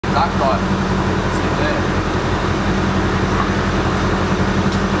Blackbot. See there.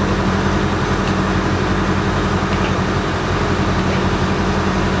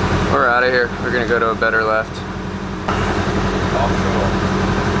 We're out of here. We're gonna go to a better left. Offshore.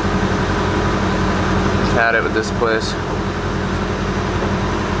 Just had it with this place.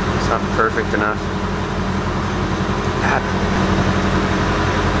 It's not perfect enough.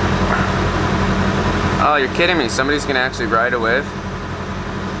 Oh, you're kidding me. Somebody's gonna actually ride a wave?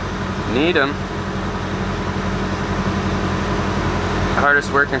 Need them.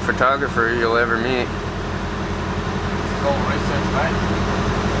 Hardest working photographer you'll ever meet. Goal research, mate.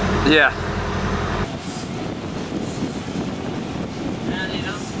 Yeah.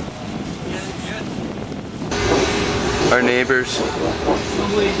 Our neighbors,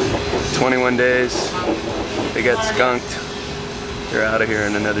 21 days, they got skunked. They're out of here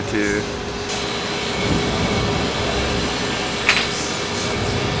in another 2.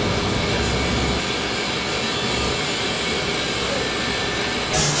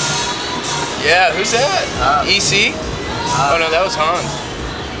 Yeah, who's that? EC? Oh no, that was Hans.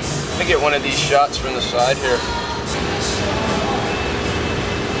 Let me get one of these shots from the side here.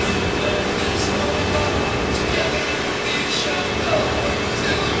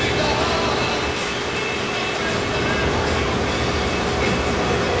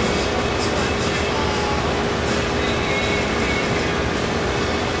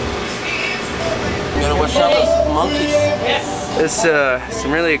 You gotta watch out those monkeys. There's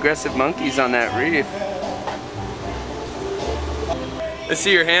some really aggressive monkeys on that reef. Let's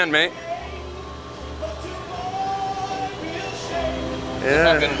see your hand, mate.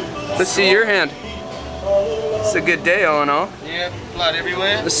 Yeah. Let's see your hand. It's a good day, all in all. Yeah, blood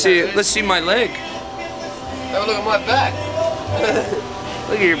everywhere. Let's see my leg. Have a look at my back.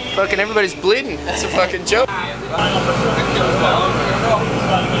 Look at your fucking, everybody's bleeding. That's a fucking joke.